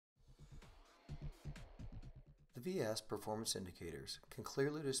The VS performance indicators can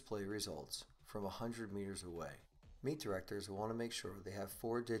clearly display results from 100 meters away. Meet directors will want to make sure they have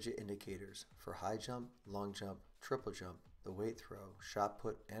 4-digit indicators for high jump, long jump, triple jump, the weight throw, shot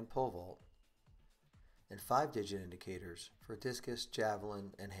put, and pole vault, and 5-digit indicators for discus,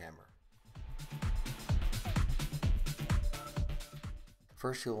 javelin, and hammer.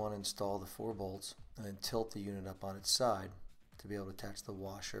 First, you'll want to install the 4 bolts and then tilt the unit up on its side to be able to attach the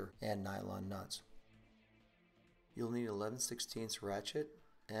washer and nylon nuts. You'll need an 11/16 ratchet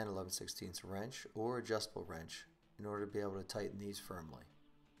and 11/16 wrench or adjustable wrench in order to be able to tighten these firmly.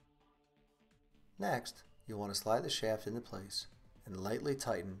 Next, you'll want to slide the shaft into place and lightly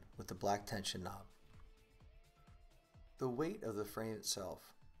tighten with the black tension knob. The weight of the frame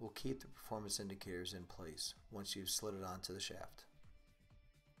itself will keep the performance indicators in place once you've slid it onto the shaft.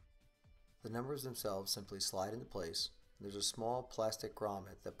 The numbers themselves simply slide into place. There's a small plastic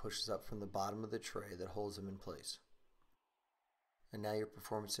grommet that pushes up from the bottom of the tray that holds them in place. And now your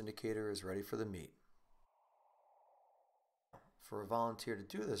performance indicator is ready for the meet. For a volunteer to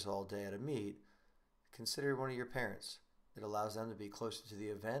do this all day at a meet, consider one of your parents. It allows them to be closer to the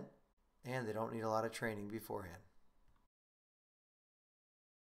event, and they don't need a lot of training beforehand.